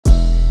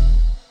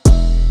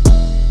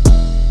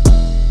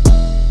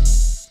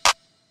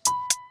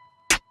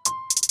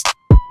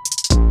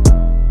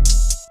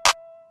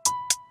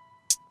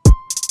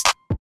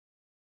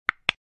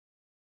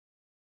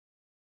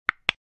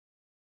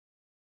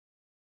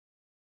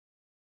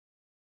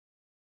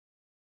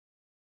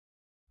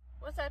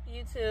What's up,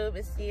 YouTube?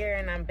 It's Sierra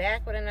and I'm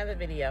back with another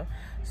video.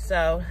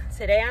 So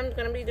today I'm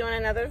going to be doing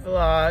another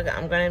vlog.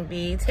 I'm going to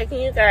be taking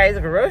you guys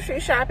grocery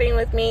shopping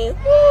with me.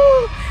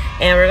 Woo!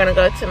 And we're going to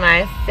go to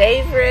my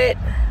favorite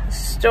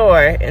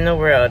store in the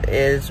world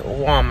is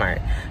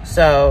Walmart.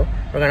 So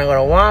we're going to go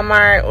to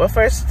Walmart. Well,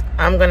 first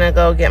I'm going to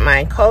go get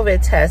my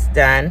COVID test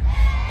done.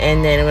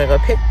 And then we're going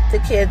to go pick the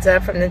kids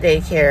up from the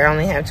daycare. I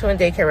only have 2 in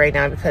daycare right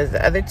now because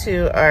the other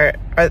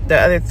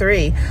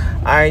three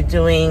are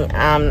doing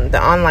the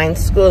online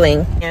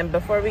schooling. And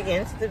before we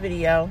get into the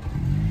video,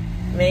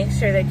 make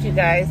sure that you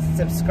guys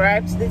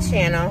subscribe to the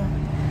channel,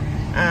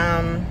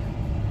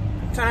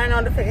 turn on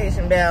the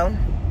notification bell,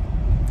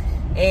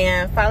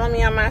 and follow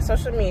me on my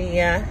social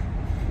media.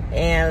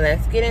 And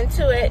let's get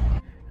into it.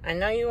 I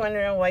know you're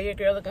wondering why your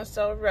girl looking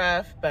so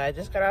rough, but I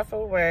just got off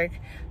of work.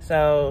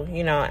 So,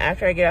 you know,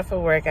 after I get off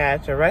of work, I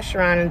have to rush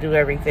around and do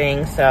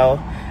everything. So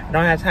I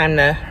don't have time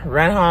to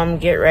run home,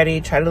 get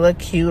ready, try to look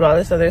cute, all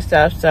this other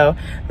stuff. So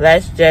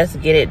let's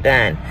just get it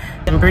done.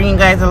 I'm bringing you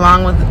guys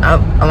along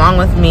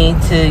with me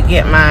to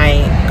get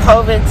my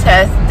COVID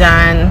test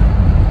done.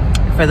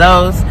 For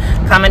those,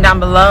 comment down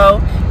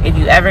below if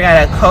you ever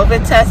got a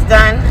COVID test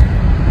done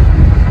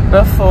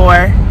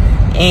before.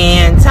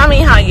 And tell me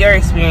how your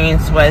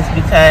experience was,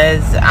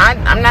 because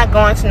I'm not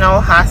going to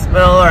no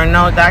hospital or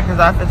no doctor's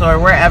office or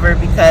wherever to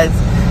get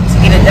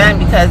it done,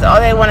 because all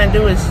they want to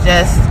do is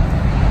just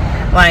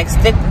like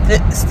stick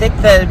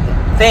the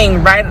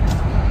thing right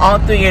all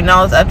through your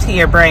nose up to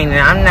your brain, and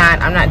I'm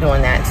not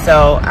doing that.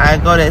 So I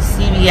go to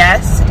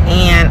CVS,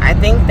 and I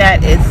think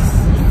that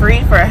it's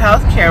free for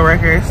healthcare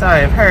workers, so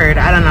I've heard.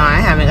 I don't know,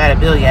 I haven't got a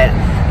bill yet.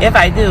 If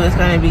I do, it's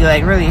going to be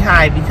like really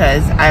high,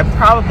 because I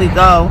probably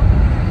go,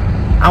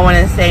 I want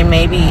to say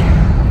maybe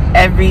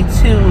every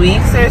 2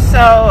 weeks or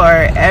so,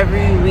 or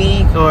every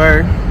week,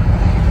 or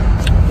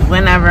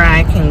whenever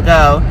I can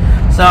go.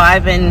 So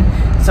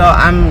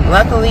I'm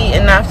lucky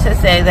enough to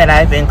say that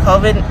I've been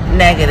COVID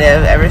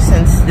negative ever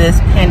since this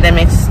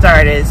pandemic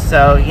started.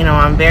 So, you know,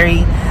 I'm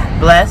very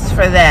blessed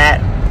for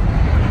that.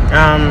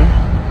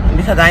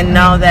 Because I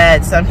know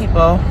that some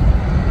people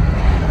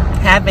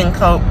have been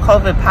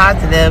COVID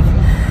positive.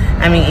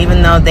 I mean,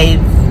 even though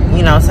they've,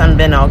 you know, some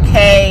been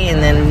okay,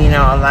 and then, you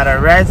know, a lot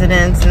of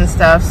residents and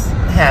stuff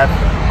have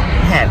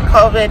had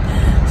COVID.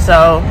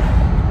 So,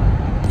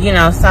 you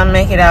know, some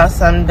make it out,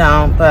 some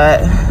don't. But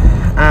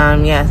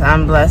yes,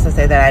 I'm blessed to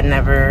say that I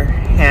never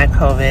had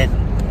COVID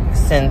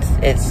since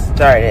it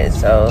started.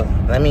 So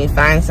let me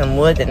find some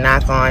wood to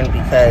knock on,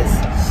 because,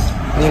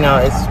 you know,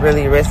 it's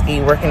really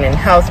risky working in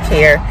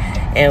healthcare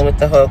and with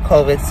the whole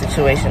COVID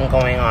situation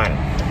going on.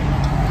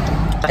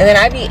 And then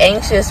I'd be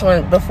anxious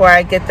before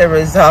I get the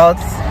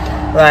results.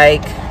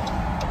 Like,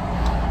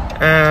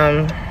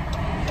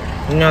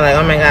 you know, like,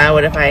 oh my God,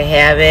 what if I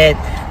have it?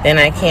 Then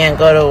I can't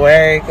go to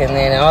work, and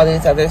then all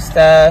this other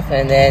stuff,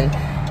 and then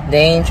they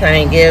ain't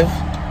trying to give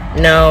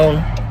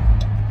no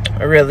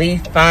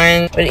relief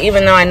fund. But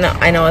even though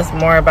I know it's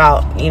more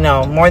about, you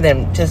know, more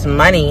than just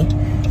money,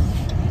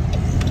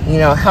 you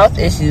know, health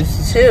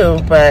issues too.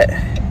 But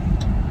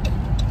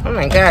oh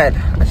my God,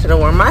 I should have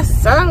worn my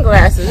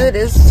sunglasses. It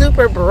is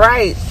super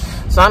bright.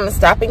 So I'm gonna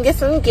stop and get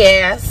some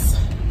gas.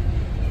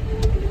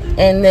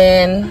 And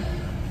then,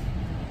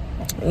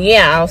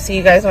 yeah, I'll see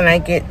you guys when I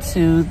get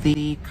to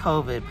the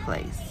COVID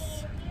place,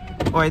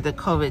 or the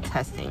COVID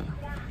testing.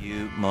 A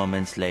few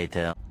moments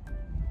later.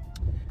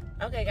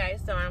 Okay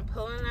guys, so I'm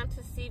pulling up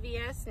to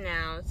CVS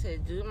now to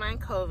do my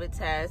COVID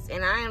test,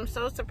 and I am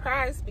so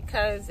surprised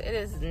because it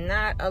is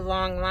not a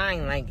long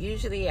line. Like,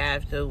 usually I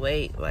have to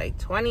wait like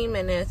 20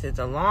 minutes. It's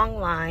a long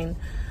line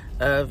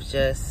of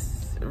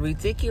just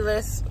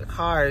ridiculous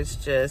cars,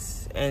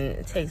 and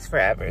it takes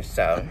forever.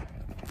 So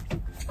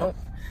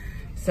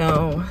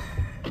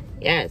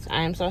yes,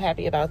 I am so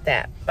happy about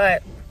that.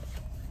 But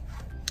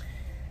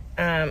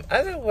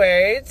other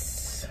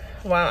words,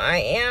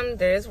 while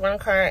there's one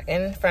car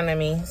in front of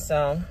me,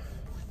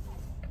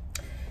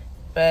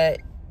 but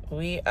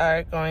we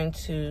are going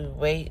to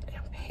wait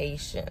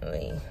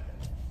patiently.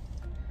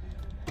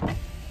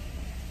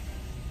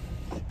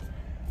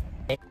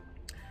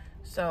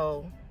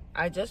 So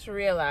I just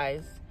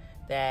realized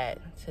that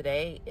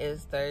today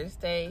is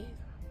Thursday,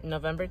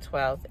 November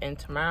 12th, and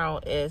tomorrow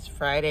is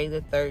Friday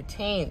the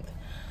 13th.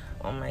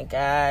 Oh my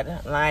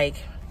God. Like,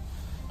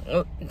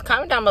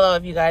 comment down below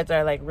if you guys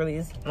are like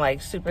really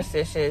like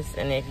superstitious,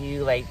 and if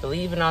you like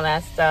believe in all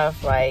that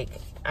stuff. Like,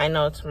 I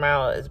know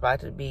tomorrow is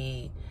about to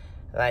be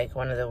like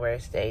one of the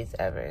worst days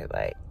ever.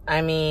 Like,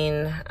 I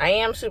mean, I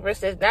am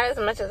superstitious, not as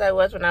much as I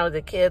was when I was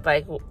a kid.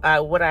 Like,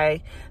 what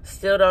I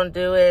still don't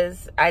do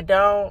is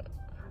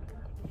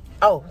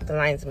oh, the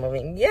line's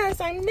moving.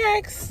 Yes, I'm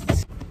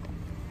next.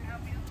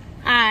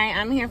 Hi,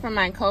 I'm here for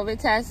my COVID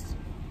test.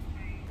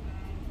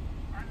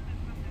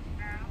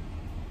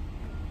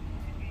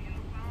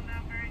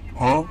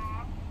 Huh?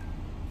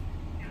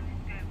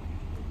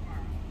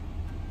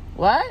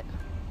 What?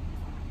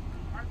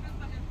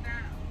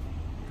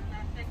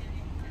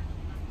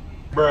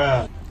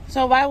 Bruh.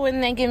 So why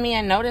wouldn't they give me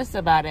a notice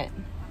about it?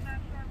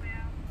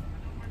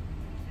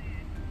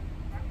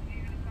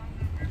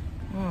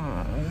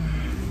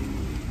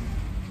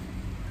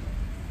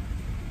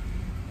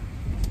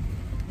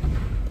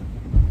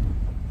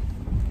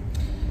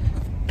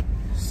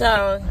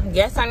 So,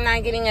 guess I'm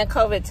not getting a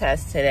COVID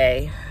test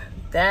today.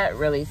 That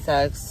really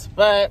sucks,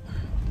 but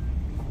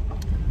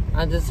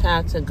I just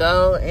have to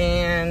go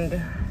and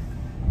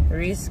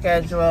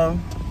reschedule.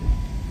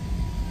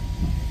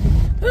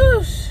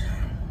 Whoosh.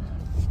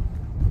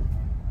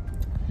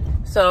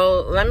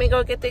 So, let me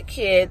go get the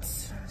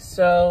kids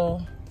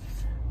so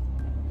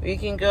we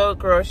can go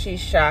grocery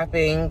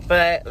shopping.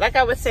 But like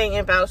I was saying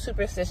about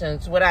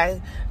superstitions, what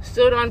I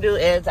still don't do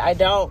is I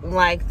don't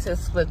like to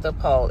split the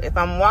pole. If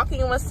I'm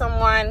walking with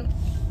someone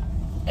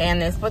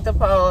and they split the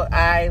pole,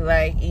 I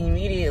like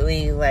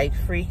immediately like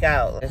freak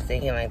out. Just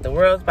thinking like the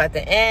world's about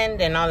to end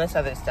and all this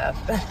other stuff.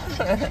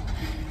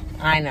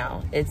 I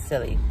know, it's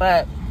silly.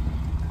 But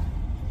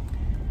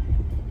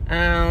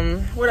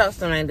what else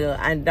don't I do?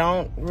 I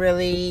don't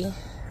really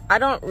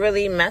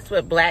mess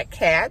with black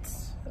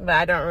cats, but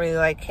I don't really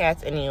like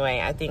cats anyway.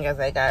 I think as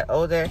I got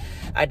older,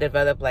 I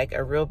developed like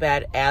a real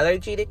bad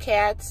allergy to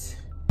cats.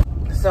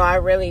 So I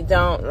really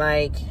don't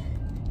like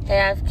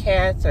have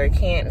cats or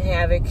can't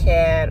have a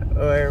cat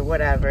or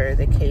whatever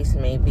the case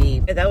may be.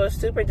 That was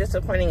super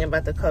disappointing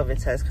about the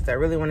COVID test because I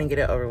really want to get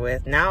it over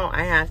with. Now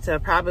I have to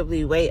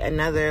probably wait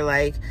another,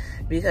 like,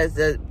 because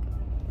the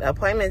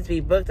appointments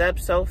be booked up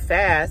so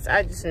fast.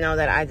 I just know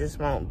that I just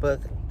won't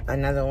book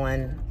another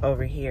one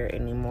over here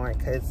anymore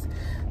because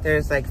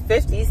there's like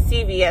 50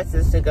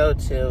 CVS's to go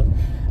to.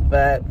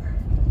 But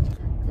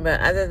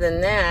other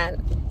than that,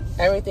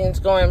 everything's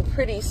going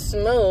pretty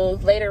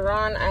smooth. Later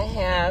on, I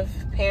have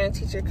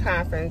parent-teacher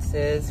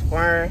conferences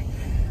for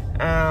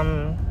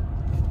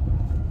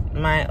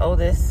my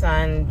oldest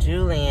son,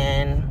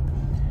 Julian.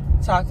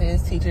 Talk to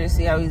his teacher,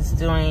 see how he's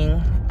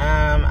doing.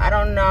 I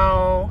don't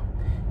know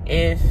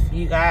if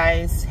you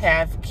guys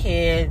have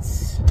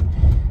kids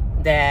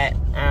that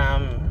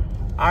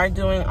are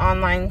doing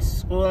online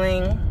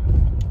schooling,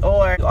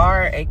 or you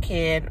are a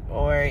kid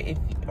or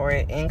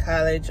in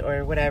college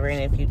or whatever,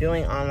 and if you're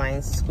doing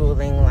online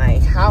schooling,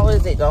 like, how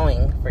is it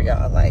going for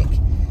y'all? Like,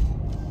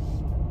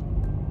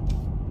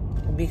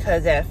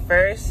 because at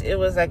first it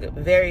was like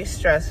very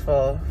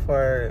stressful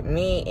for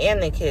me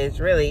and the kids,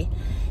 really,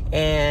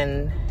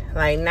 and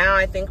like now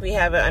I think we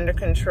have it under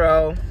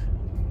control.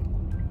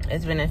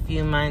 It's been a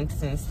few months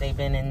since they've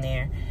been in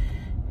there,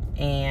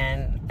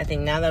 and I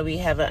think now that we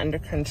have it under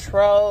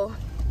control,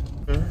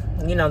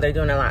 you know, they're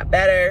doing a lot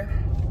better.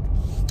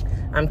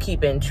 I'm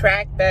keeping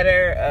track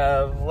better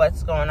of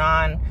what's going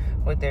on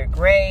with their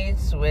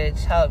grades, which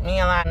helped me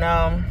a lot.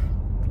 No,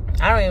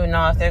 I don't even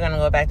know if they're going to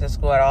go back to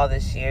school at all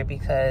this year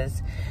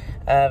because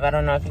I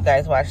don't know if you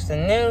guys watch the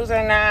news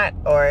or not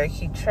or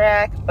keep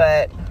track,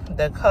 but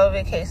the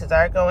COVID cases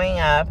are going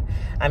up.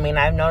 I mean,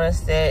 I've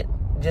noticed it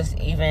just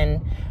even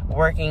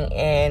working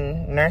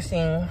in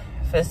nursing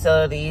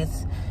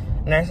facilities,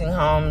 nursing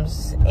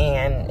homes,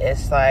 and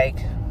it's like,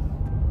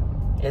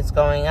 it's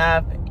going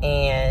up,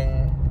 and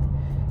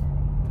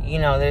you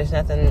know, there's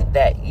nothing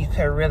that you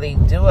could really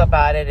do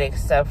about it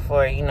except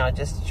for, you know,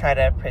 just try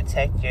to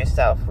protect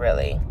yourself,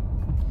 really.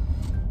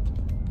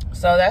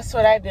 So that's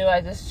what I do.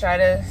 I just try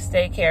to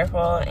stay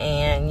careful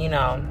and, you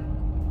know,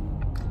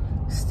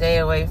 stay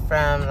away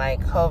from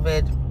like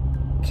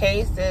COVID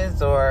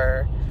cases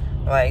or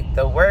like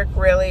the work,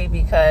 really,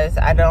 because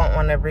I don't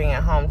want to bring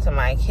it home to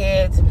my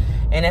kids.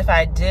 And if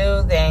I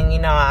do, then, you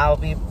know, I'll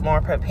be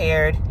more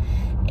prepared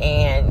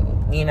and,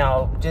 you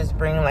know, just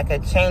bring like a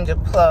change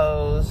of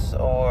clothes,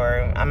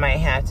 or I might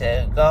have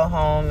to go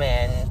home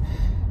and,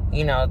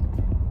 you know,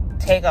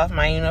 take off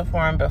my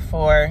uniform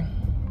before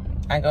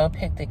I go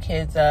pick the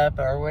kids up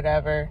or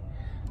whatever.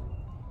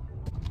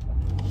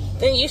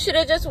 Then you should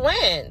have just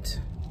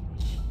went.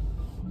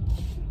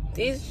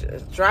 These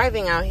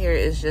driving out here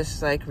is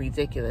just like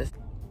ridiculous.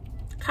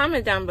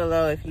 Comment down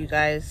below if you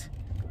guys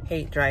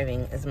hate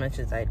driving as much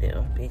as I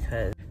do,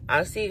 because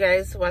I'll see you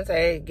guys once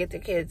I get the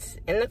kids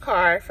in the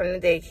car from the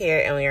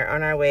daycare and we are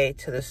on our way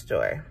to the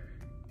store.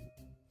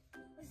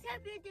 What's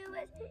up, you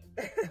doing?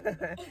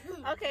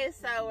 Okay,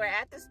 so we're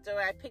at the store.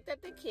 I picked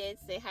up the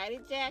kids. Say hi to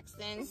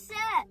Jackson. What's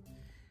up?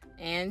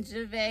 And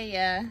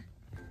Javea.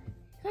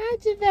 Hi,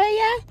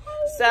 Javea.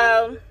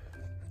 So,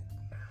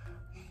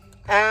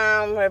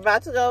 we're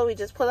about to go. We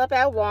just pulled up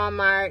at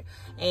Walmart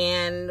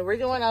and we're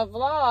doing a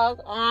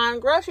vlog on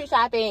grocery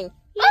shopping.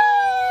 Yay!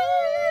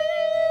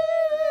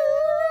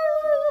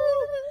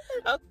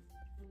 Oh.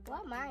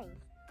 What, mine?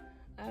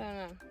 I don't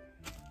know.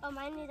 Oh,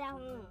 mine is at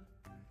home.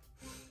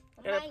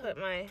 I gotta put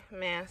my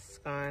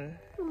mask on.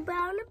 I'm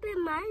bound to put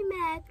my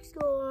mask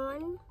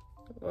on.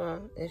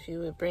 Well, if you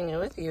would bring it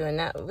with you and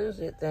not lose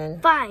it,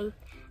 then... Fine.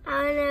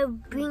 I'm gonna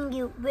bring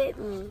it with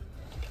me.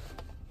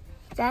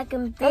 So I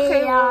can fit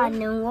it on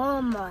in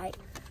Walmart.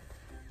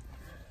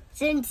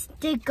 Since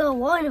the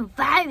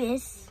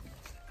coronavirus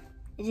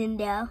isn't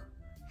there.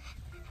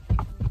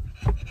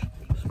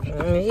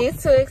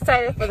 He's too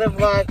excited for the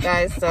vlog,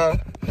 guys, so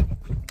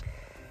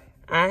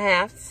I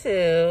have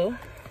to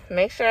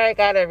make sure I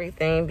got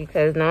everything,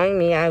 because knowing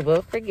me, I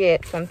will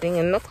forget something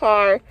in the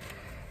car,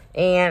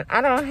 and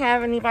I don't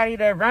have anybody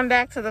to run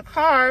back to the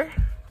car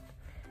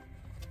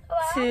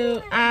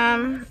to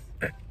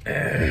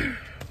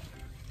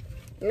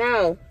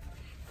No.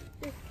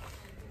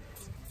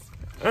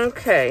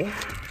 Okay.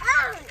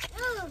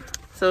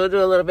 So we'll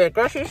do a little bit of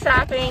grocery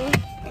shopping.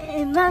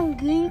 I'm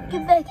hungry.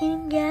 Get back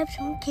and grab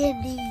some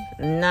candy.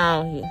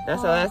 No,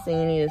 that's the last thing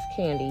you need is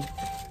candy.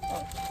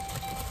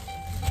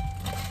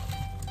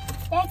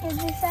 That could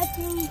be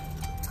something.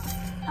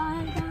 I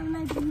don't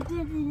like to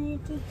get in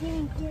it to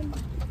candy.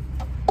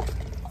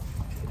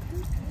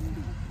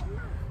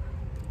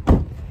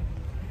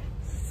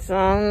 So I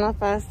don't know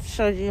if I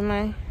showed you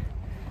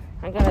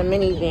I got a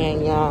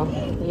minivan, y'all.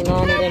 You know,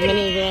 I need a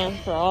minivan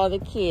for all the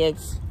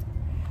kids.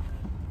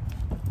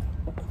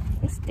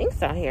 It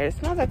stinks out here. It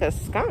smells like a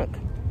skunk.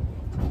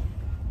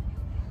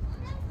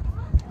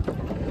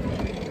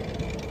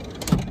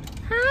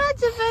 Hi,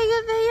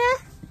 Javaya.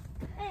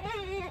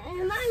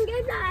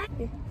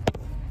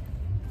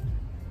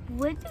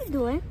 What you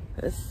doing?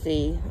 Let's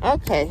see.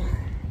 Okay.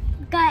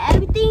 Got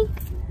everything?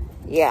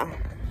 Yeah.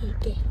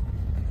 Okay.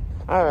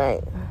 All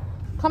right.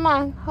 Come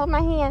on. Hold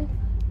my hand.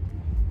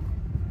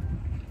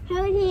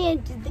 Hold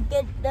hands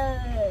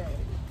together.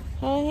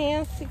 Hold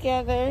hands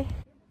together.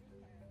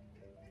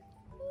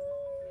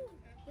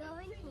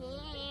 Hold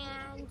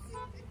hands.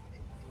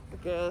 The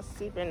girl's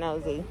super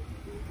nosy.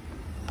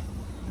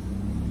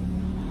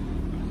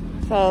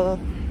 So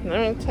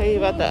let me tell you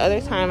about the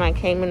other time I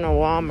came into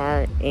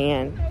Walmart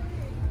and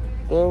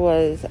there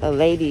was a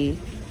lady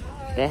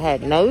that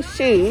had no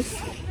shoes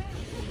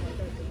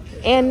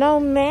and no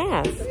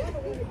mask.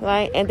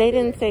 Like, and they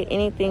didn't say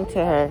anything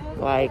to her.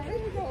 Like,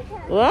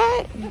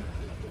 what?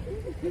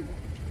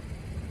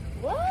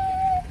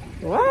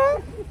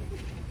 What?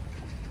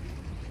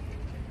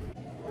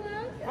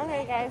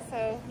 Okay, guys,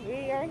 so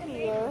we are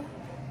here.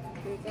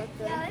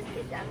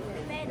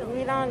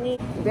 We don't need,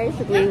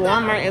 basically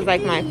Walmart is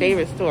like my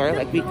favorite store.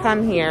 Like, we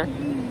come here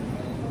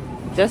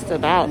just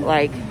about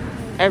like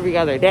every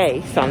other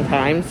day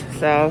sometimes.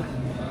 So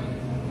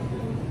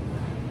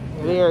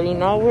we already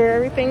know where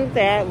everything's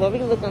at, what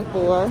we're looking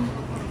for.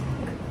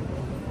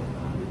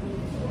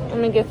 I'm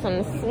gonna get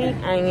some sweet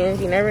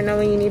onions. You never know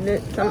when you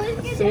need some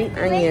sweet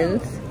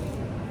onions.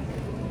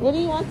 What do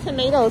you want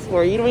tomatoes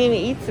for? You don't even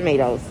eat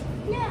tomatoes.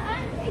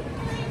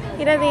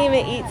 He doesn't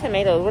even eat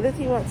tomatoes. What does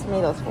he want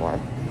tomatoes for?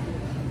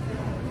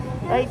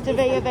 Right,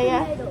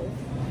 Javaya?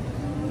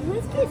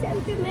 Let's get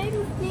some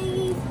tomatoes,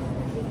 please.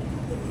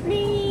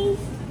 Please.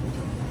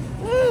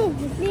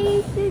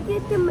 Please, let's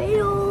get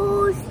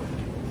tomatoes.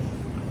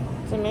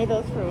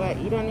 Tomatoes for what?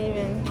 You don't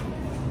even...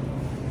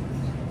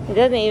 He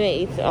doesn't even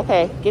eat...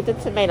 Okay, get the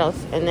tomatoes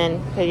and then...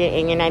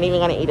 And you're not even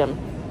going to eat them.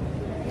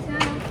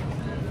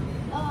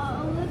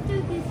 Let's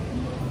do this.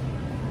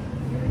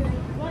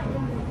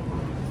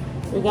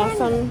 We got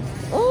some...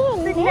 Oh,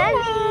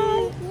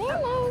 bananas.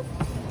 Bananas.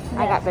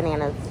 I got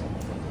bananas.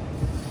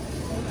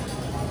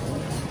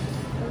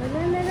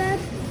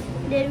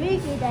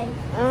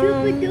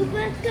 Super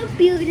duper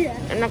computer.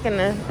 I'm not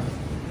gonna...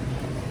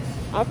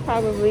 I'll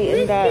probably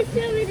end up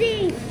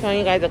showing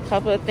you guys a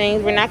couple of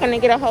things. We're not gonna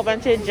get a whole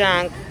bunch of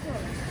junk.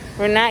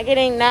 We're not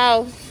getting...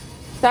 No.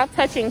 Stop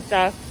touching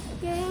stuff.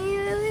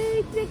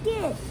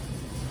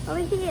 Over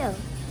here.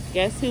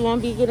 Guess who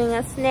won't be getting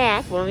a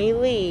snack when we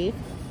leave?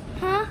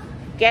 Huh?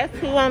 Guess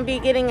who won't be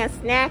getting a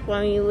snack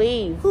when we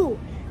leave? Who?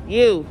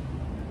 You.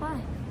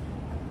 Why?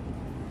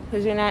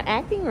 Because you're not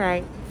acting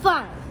right.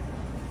 Fine.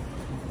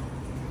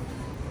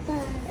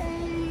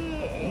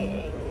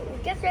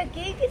 Guess what?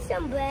 Can you get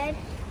some bread?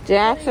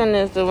 Jackson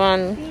is the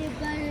one Peanut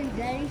butter and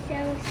jelly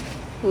sandwich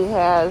who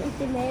has with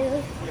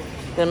tomatoes.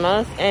 the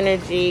most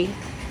energy,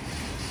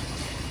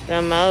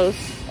 the most,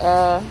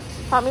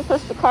 help me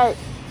push the cart.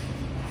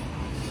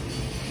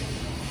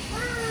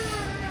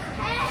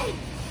 Hey!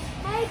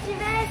 Hey,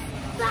 Javea,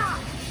 stop!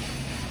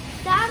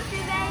 Stop,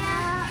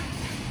 Javea!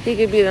 He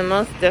could be the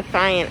most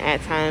defiant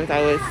at times,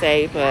 I would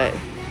say, but,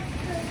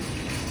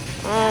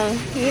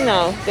 you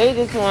know, they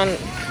just want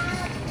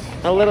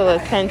a little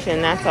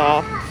attention, that's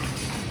all.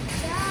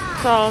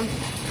 So,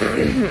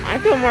 I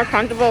feel more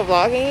comfortable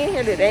vlogging in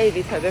here today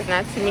because there's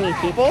not too many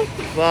people.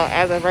 Well,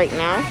 as of right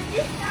now,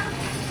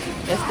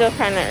 it's still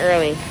kind of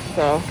early,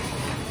 so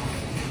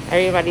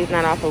everybody's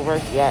not off of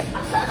work yet.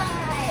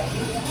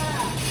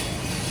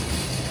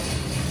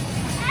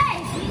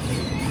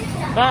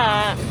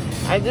 But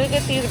I do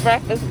get these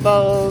breakfast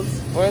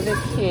bowls for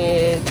the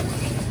kids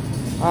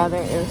while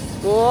they're in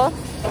school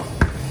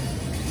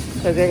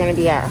because they're going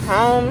to be at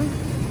home.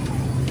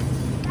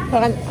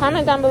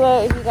 Comment down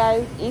below if you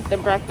guys eat the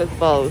breakfast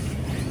bowls,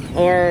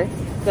 or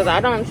because I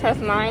don't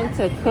trust mine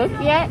to cook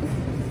yet,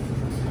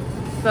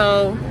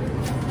 so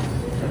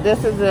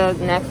this is the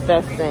next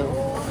best thing.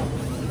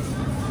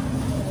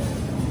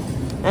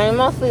 I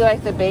mostly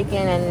like the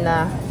bacon and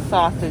the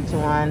sausage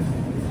one,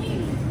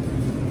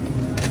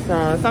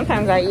 so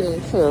sometimes I eat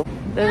them too.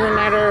 Doesn't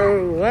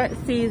matter what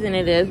season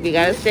it is, we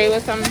gotta stay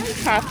with some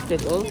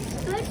popsicles.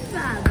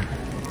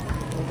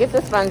 Get the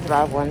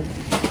SpongeBob one.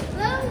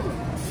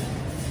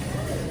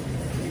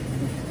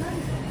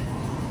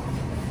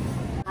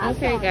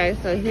 Okay, guys,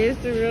 so here's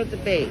the real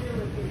debate.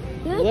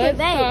 What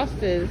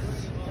sauces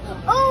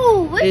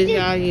Oh, what's is this?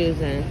 y'all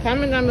using?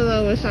 Comment down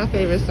below what's your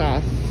favorite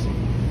sauce.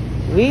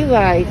 We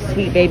like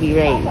Sweet Baby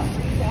Ray's.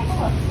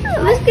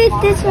 Let's get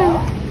this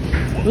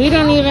one. We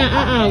don't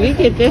even, we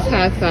get this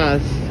hot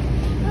sauce.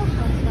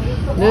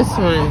 This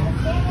one.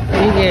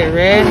 We get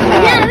red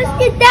hot. Yeah, let's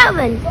get that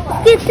one.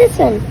 Let's get this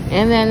one.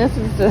 And then this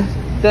is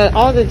the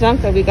all the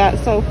junk that we got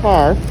so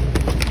far.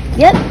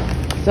 Yep.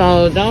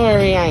 So don't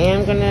worry,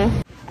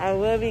 I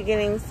will be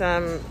getting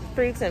some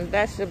fruits and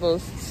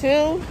vegetables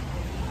too.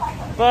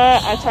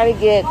 But I try to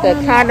get the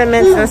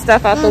condiments and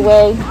stuff out the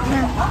way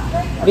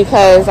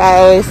because I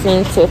always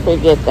seem to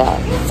forget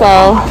that.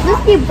 So,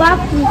 Let's get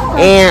broccoli sauce.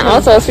 and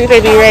also Sweet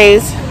Baby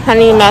Ray's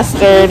honey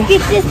mustard Let's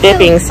get this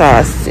dipping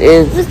sauce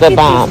is Let's the get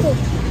bomb. this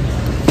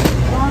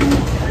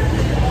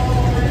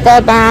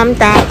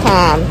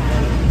Thebomb.com.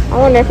 I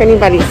wonder if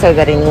anybody says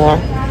that anymore.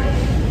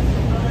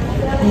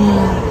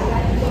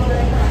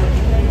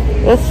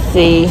 Let's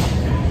see.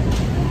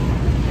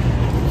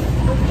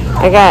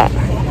 I got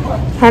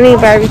honey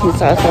barbecue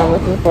sauce, so I'm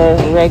looking for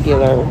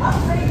regular. Oh,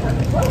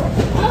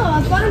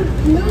 I found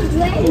new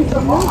drains. New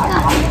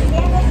cups.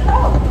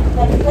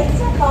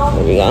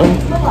 There we go.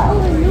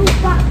 Oh, new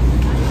box.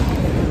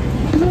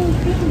 New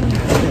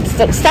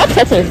thing. Stop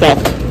touching stuff.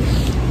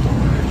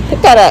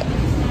 Pick that up.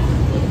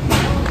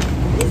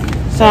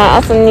 So I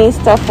also need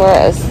stuff for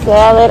a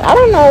salad. I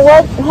don't know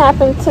what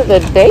happened to the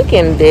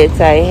bacon bits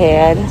I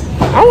had.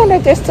 I wonder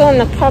if they're still in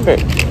the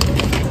cupboard.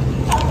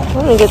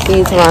 Let me get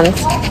these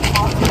ones.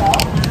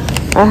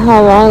 I don't know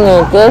how long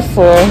they're good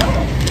for.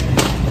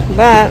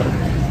 But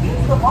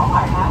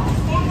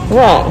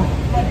what?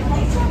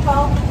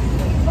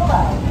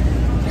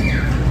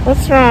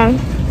 What's wrong?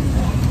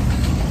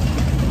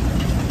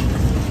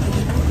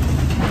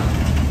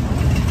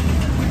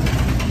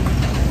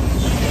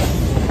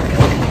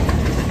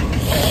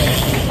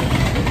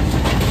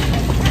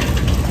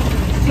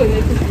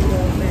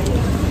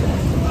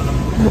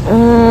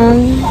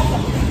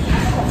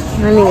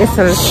 Let me get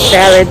some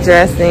salad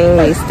dressing.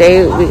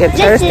 We get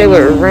try to stay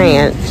with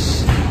ranch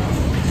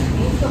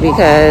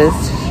because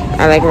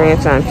I like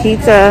ranch on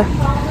pizza.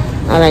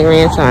 I like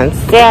ranch on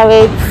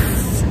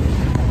salads.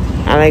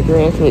 I like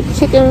ranch with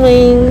chicken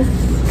wings.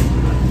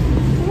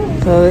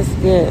 So let's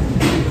get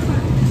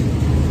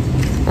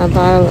a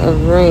bottle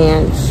of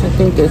ranch. I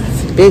think this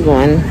big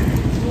one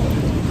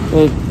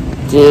will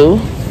do.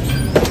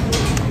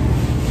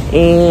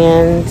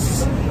 And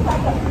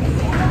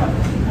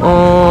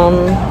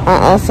I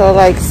also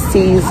like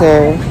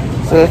Caesar,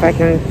 so if I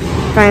can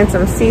find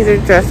some Caesar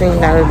dressing,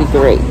 that would be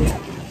great.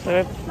 So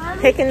we're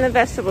picking the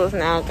vegetables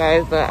now,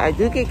 guys, but I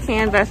do get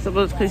canned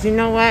vegetables because you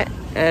know what?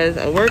 As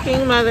a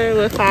working mother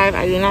with 5,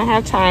 I do not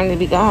have time to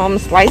be going home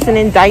slicing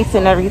and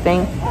dicing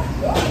everything.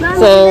 Mom,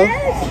 So,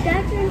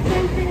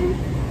 something.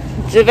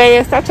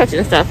 Javea, stop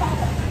touching stuff.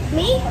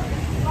 Me?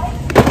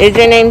 Is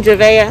your name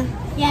Javea?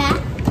 Yeah.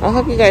 I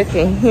hope you guys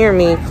can hear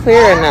me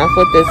clear enough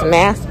with this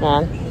mask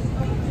on.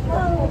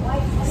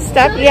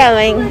 Stop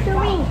yelling.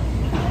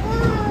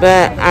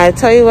 But I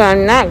tell you what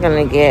I'm not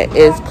going to get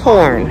is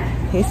corn.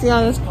 You see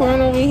all this corn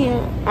over here?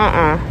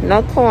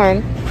 No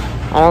corn.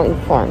 I don't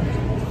eat corn.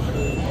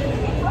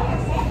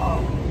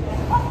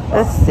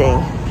 Let's see.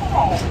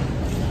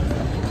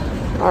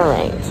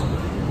 Alright.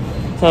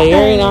 So you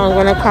already know I'm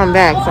going to come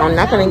back. So I'm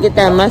not going to get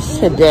that much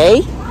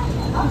today.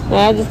 But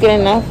I'll just get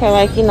enough for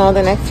like,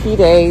 the next few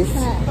days.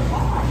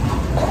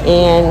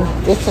 And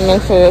just to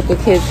make sure that the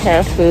kids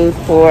have food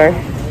for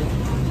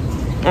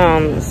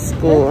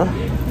school.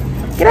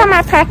 Get out of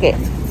my pocket.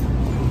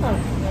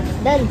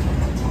 Done.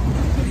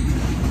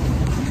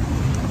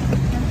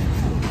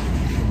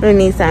 We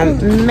need some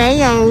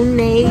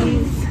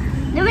mayonnaise.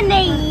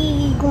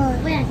 Lemonade.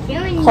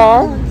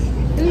 Car?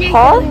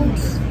 Car?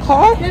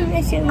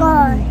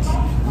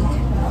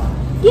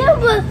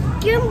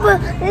 Kimber,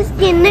 let's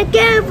get in the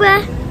camera.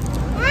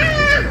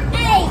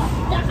 Hey,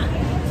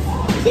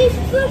 she's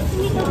pushing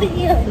me over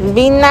here.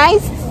 Be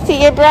nice to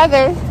your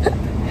brother.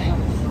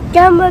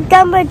 Camera,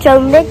 show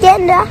me the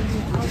camera.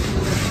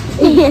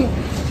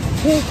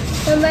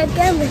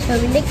 Camera, show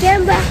me the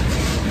camera.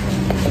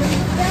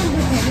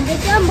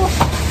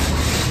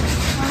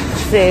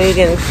 So we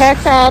can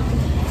ketchup.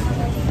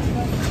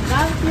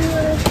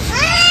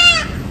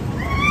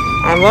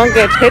 I won't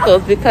get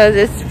pickles because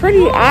it's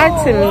pretty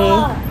odd to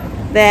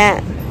me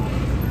that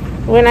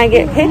when I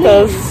get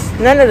pickles,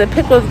 none of the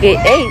pickles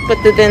get ate, but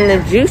then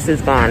the juice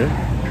is gone.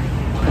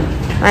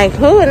 Like,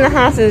 who in the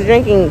house is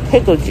drinking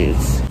pickle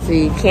juice? So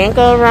you can't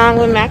go wrong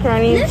with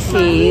macaroni and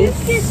cheese.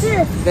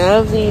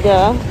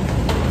 Velveeta.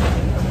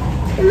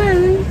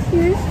 Mommy,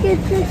 let's get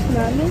this,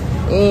 Mommy.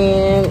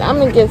 And I'm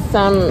gonna get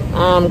some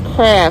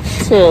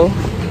Kraft too.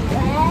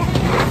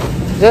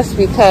 Just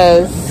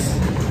because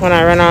when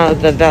I run out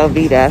of the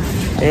Velveeta.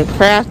 And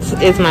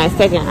Kraft is my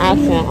second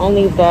option.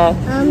 Only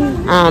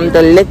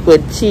the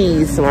liquid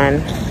cheese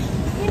one.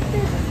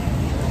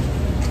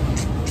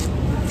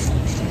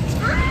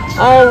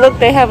 Oh, look,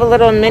 they have a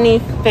little mini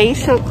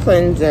facial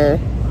cleanser.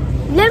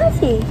 Let me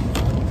see.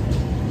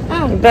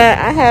 But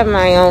I have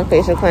my own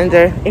facial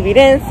cleanser. If you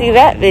didn't see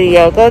that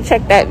video, go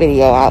check that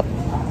video out.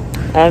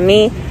 of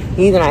me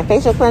using my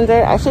facial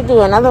cleanser. I should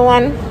do another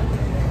one,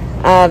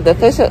 the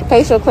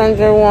facial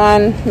cleanser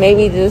one,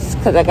 maybe just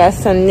because I got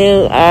some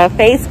new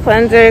face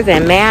cleansers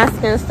and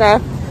masks and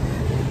stuff.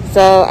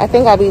 So I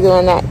think I'll be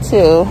doing that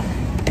too.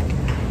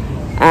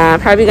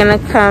 Probably gonna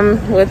come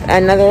with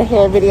another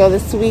hair video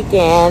this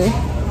weekend.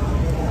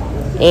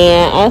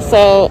 And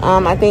also,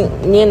 I think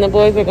me and the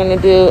boys are gonna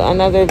do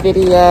another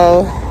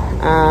video.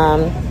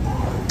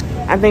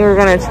 I think we're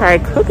gonna try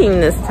cooking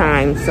this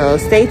time, so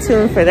stay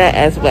tuned for that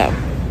as well.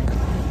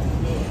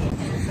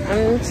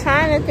 I'm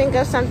trying to think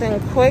of something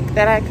quick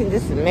that I can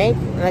just make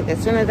like as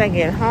soon as I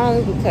get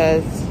home,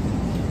 because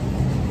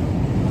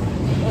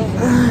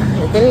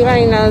if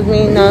anybody knows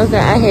me knows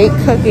that I hate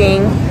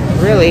cooking,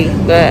 really,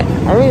 but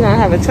I really don't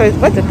have a choice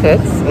but to cook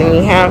when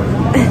you have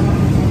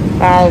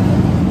 5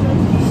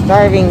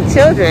 starving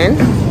children.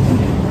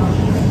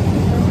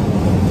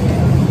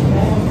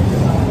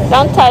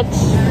 Don't touch.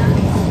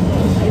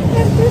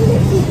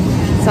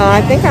 So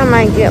I think I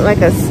might get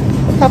like a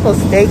couple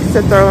steaks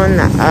to throw in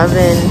the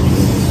oven.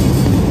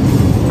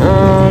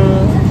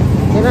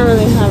 They don't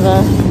really have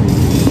a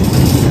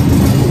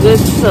good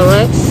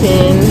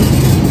selection.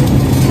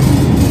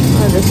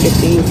 I'll just get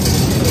these.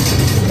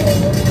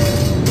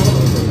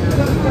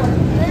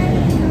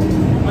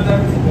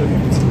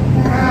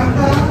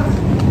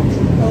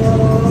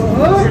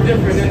 You're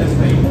different in this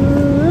thing.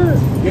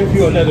 Give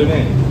you another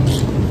name.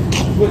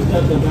 What's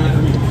up the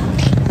battery?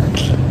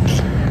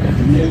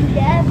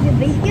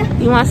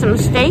 You want some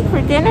steak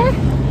for dinner?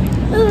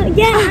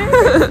 Yeah,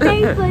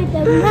 steak for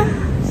the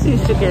She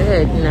shook her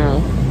head, no.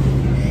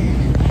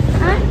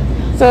 Huh?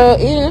 So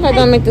even if I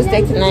don't make the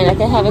steak tonight, I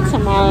can have it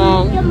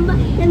tomorrow.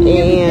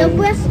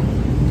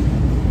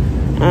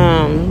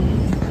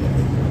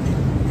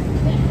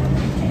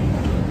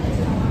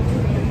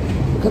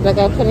 Because I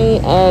got plenty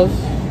of,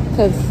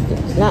 because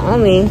not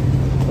only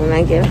when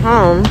I get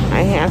home,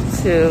 I have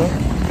to,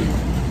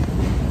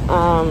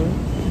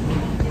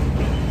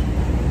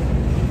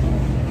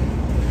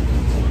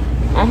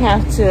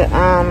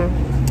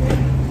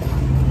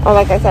 oh,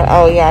 like I said,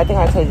 oh yeah, I think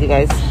I told you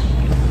guys,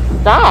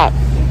 stop.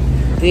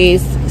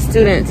 These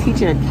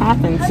student-teacher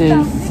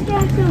conferences,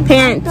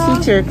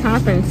 parent-teacher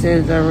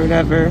conferences or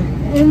whatever.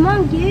 Hey,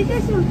 Mom, can you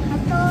get some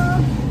hot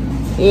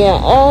dogs? Yeah,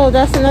 oh,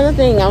 that's another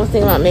thing I was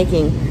thinking about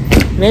making.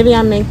 Maybe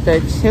I'll make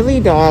the chili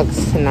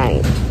dogs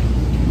tonight.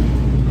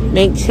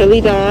 Make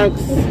chili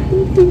dogs.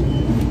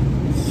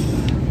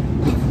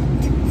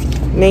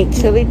 Make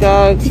chili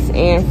dogs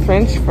and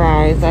French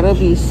fries. That'll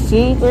be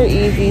super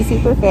easy,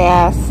 super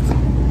fast.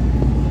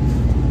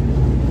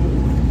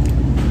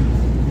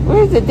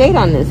 Where's the date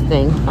on this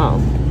thing? Oh.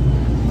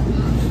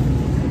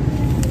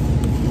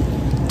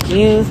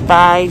 Used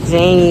by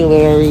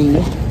January.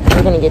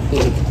 We're gonna get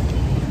these.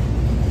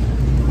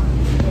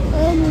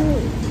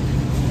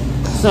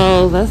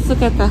 So let's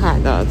look at the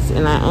hot dogs.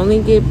 And I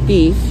only get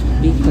beef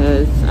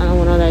because I don't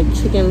want all that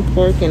chicken,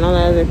 pork, and all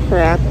that other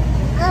crap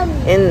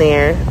in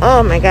there.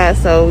 Oh my god,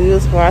 so we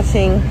was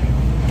watching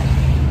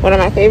one of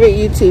my favorite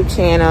YouTube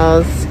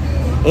channels,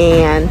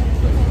 and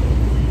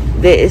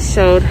it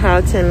showed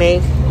how to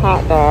make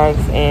hot dogs,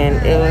 and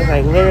it was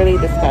like literally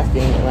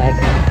disgusting. Like,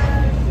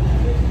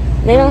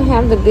 they don't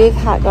have the big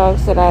hot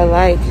dogs that I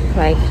like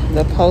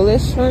the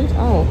Polish ones.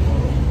 Oh,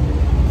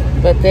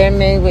 but they're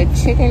made with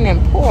chicken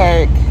and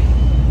pork.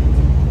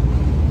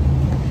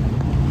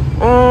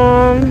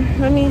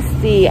 Let me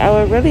see. I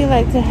would really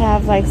like to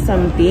have like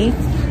some beef.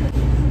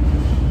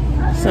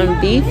 Some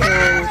beef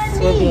ones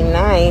would be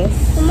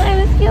nice.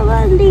 Let's get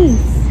one of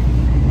these.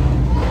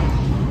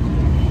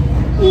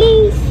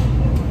 Please.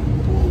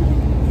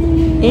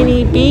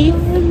 Any beef?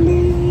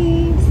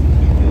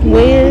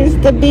 Where's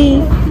the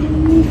beef?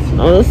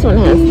 Oh, this one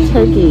has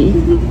turkey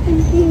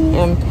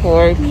and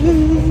pork.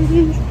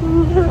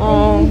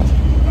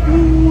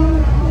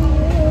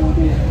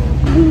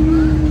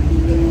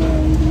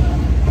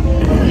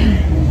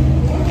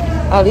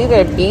 Oh, these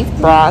are beef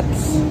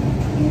brats.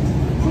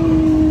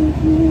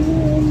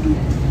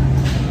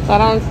 I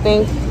don't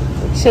think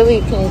chili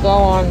can go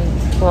on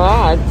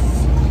brats.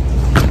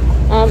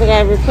 I don't think I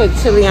ever put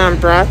chili on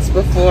brats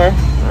before.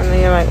 And then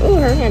you're like, oh,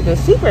 her hands are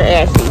super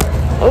ashy.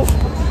 Oh.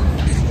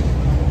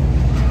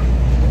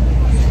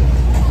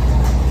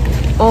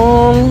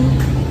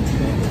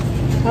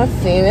 Let's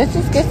see. Let's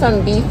just get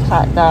some beef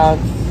hot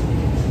dogs.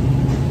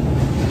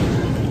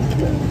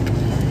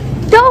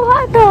 No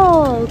hot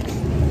dogs.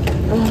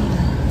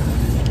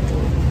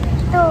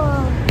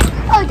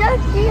 Oh,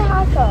 don't see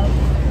hot dogs.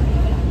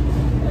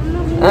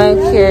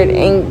 Uncured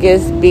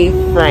Angus beef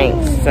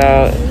franks.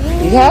 So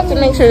you have to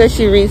make sure that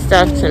you read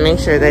stuff to make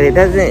sure that it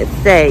doesn't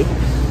say.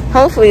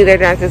 Hopefully they're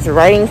not just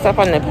writing stuff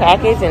on the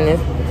package and it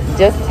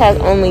just has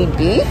only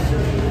beef.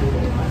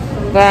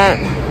 But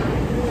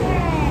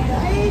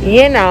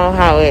you know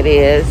how it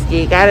is.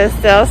 You gotta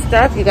sell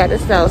stuff. You gotta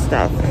sell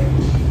stuff.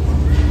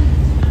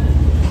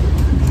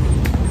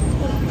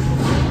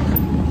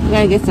 You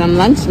gotta get some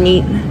lunch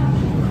meat.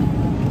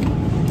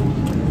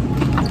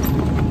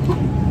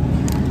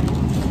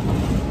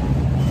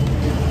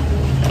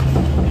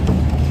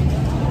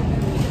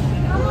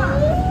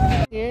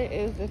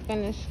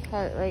 finish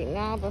cart right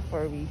now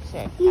before we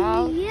check You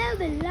out.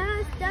 have a lot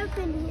of stuff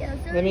in here.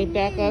 Let me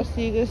back up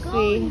so you can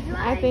see.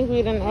 I think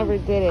we done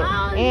overdid it.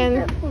 Oh,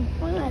 And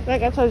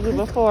like I told you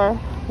before,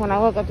 when I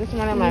woke up this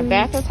morning, my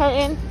back is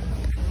hurting.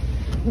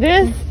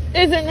 This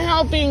isn't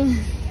helping.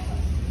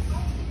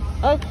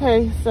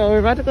 Okay, so we're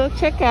about to go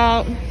check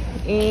out.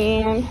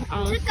 And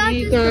I'll see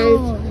you guys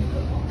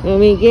when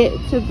we get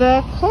to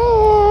the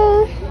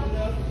car.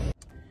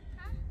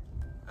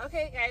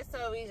 Okay guys,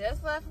 so we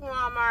just left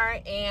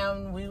Walmart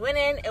and we went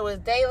in. It was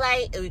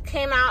daylight. We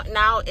came out.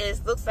 Now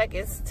it looks like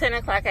it's 10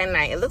 o'clock at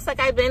night. It looks like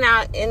I've been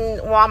out in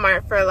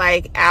Walmart for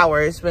like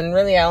hours, when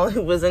really I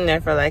only was in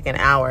there for like an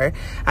hour.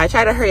 I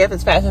tried to hurry up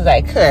as fast as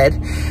I could.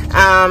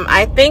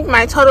 I think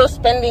my total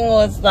spending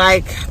was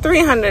like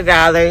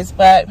 $300,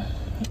 but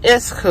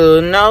it's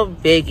cool. No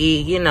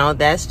biggie. You know,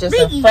 that's just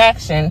a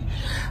fraction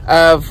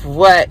of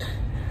what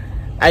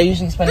I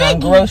usually spend on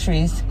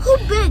groceries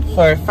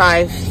for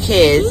 5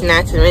 kids,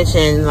 not to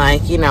mention,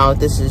 like, you know,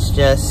 this is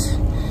just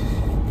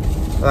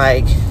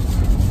like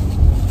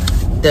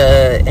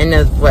the end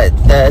of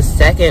the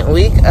second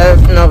week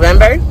of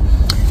November.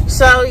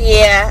 So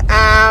yeah,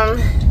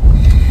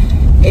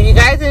 if you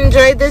guys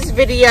enjoyed this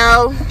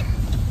video,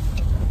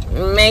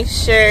 make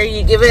sure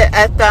you give it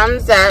a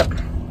thumbs up.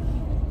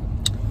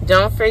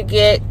 Don't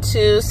forget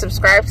to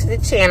subscribe to the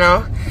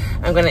channel.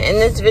 I'm going to end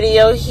this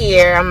video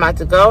here. I'm about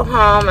to go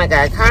home. I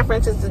got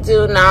conferences to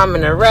do now. I'm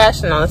in a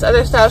rush and all this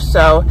other stuff.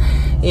 So,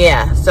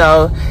 yeah.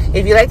 So,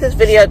 if you like this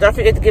video, don't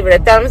forget to give it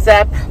a thumbs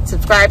up.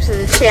 Subscribe to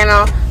the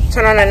channel.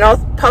 Turn on the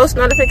post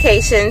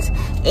notifications.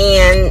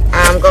 And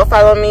go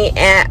follow me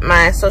at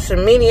my social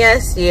media.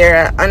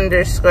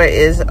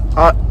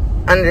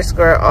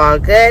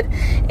 Sierra_is_all good.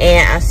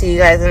 And I'll see you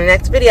guys in the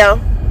next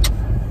video.